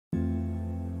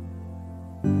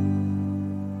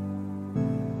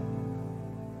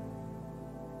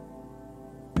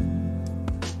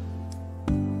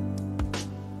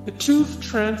tooth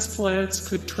transplants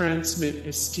could transmit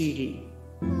STD.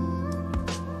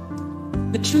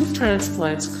 The tooth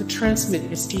transplants could transmit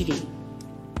STD.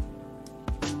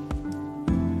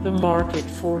 The market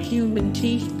for human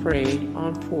teeth preyed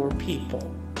on poor people.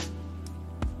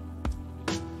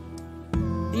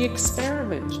 The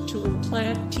experiment to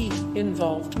implant teeth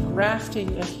involved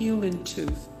grafting a human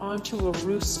tooth onto a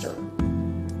rooster.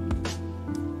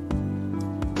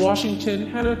 Washington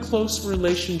had a close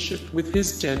relationship with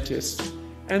his dentist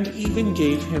and even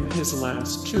gave him his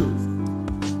last tooth.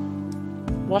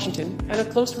 Washington had a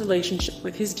close relationship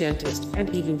with his dentist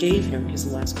and even gave him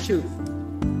his last tooth.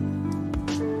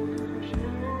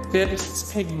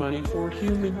 Dentists paid money for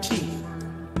human teeth.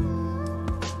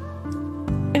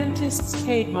 Dentists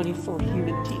paid money for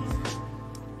human teeth.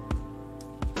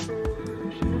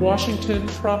 Washington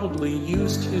probably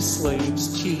used his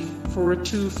slaves' teeth for a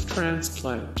tooth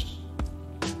transplant.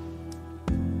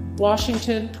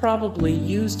 Washington probably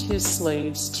used his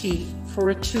slaves' teeth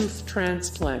for a tooth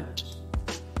transplant.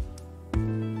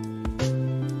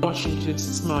 Washington's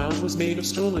smile was made of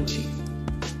stolen teeth.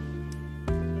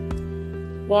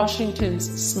 Washington's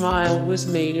smile was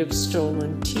made of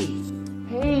stolen teeth.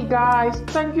 Hey guys,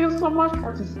 thank you so much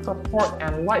for the support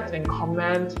and likes and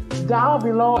comments down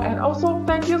below, and also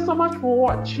thank you so much for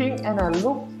watching, and I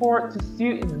look forward to see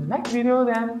you in the next video.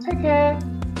 Then take care,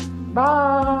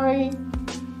 bye.